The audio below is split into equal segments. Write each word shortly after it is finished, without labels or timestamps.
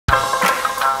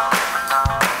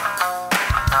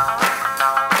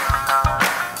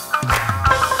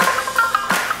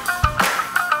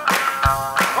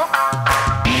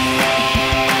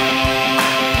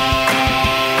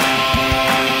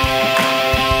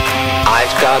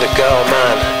I've got a girl,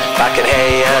 man, back in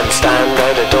Heian, stand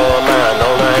at a door, man,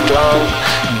 all night long.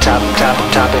 Tap, tap,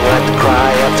 tapping like the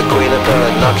cry of the kuina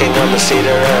bird, knocking on the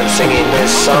cedar and singing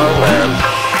this song, man.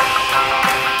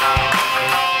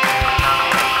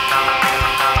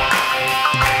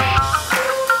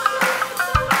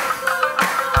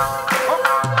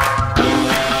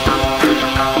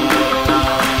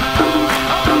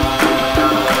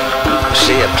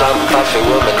 She a plump, puffy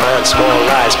woman, man, small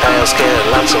eyes, pale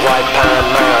skin, lots of white pan,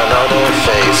 man, on her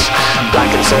face.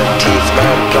 Blackens her teeth,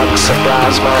 man, plucks her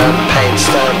brows, man, paints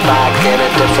them back in a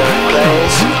different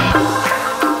place.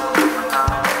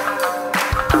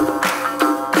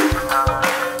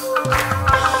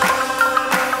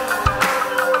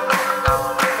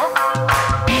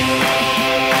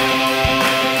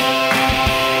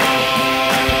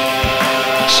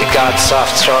 She got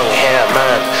soft, strong hair,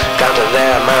 man, down to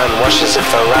there, man, washes it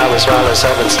for hours while her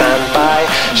servants stand by.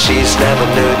 She's never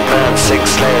nude, man,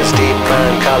 6 layers deep,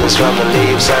 man, colors from the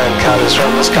leaves and colors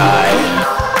from the sky.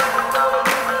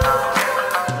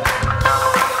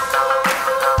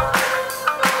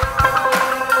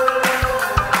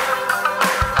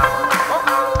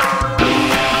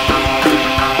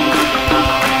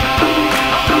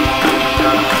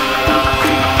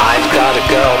 I've got a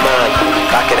girl, man,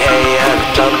 back in Heian,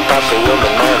 plump, puffy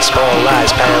woman, man, small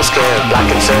eyes, pale skin,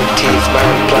 blackens her teeth,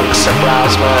 man, plucks her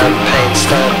brows, man, paints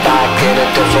them back in a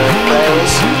different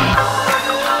place.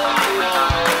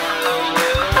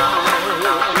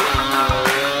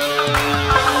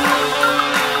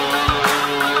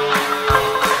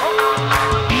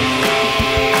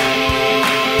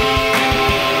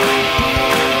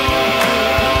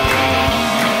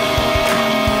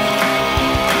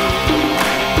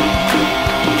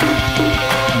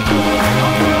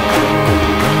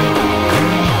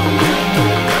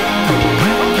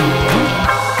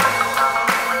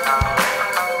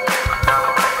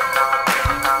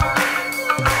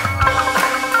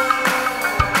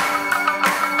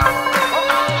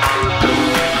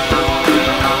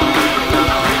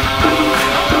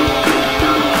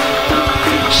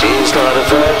 She's not a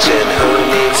virgin, who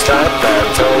needs that, man?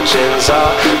 Virgins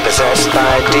are possessed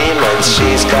by demons.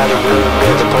 She's got a room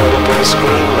with a portable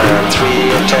screen, man,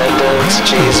 3 attendants,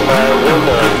 she's my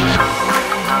woman.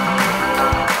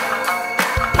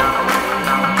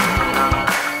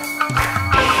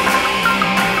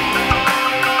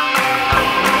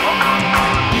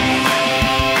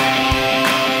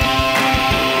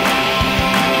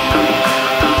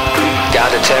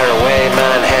 Gotta tear away,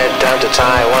 man, head down to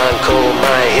Taiwan, cool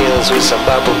my heels with some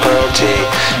bubble pearl tea.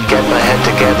 Get my head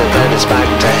together, then it's back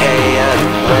to Heian,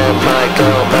 where my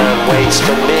girl, man, waits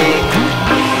for me.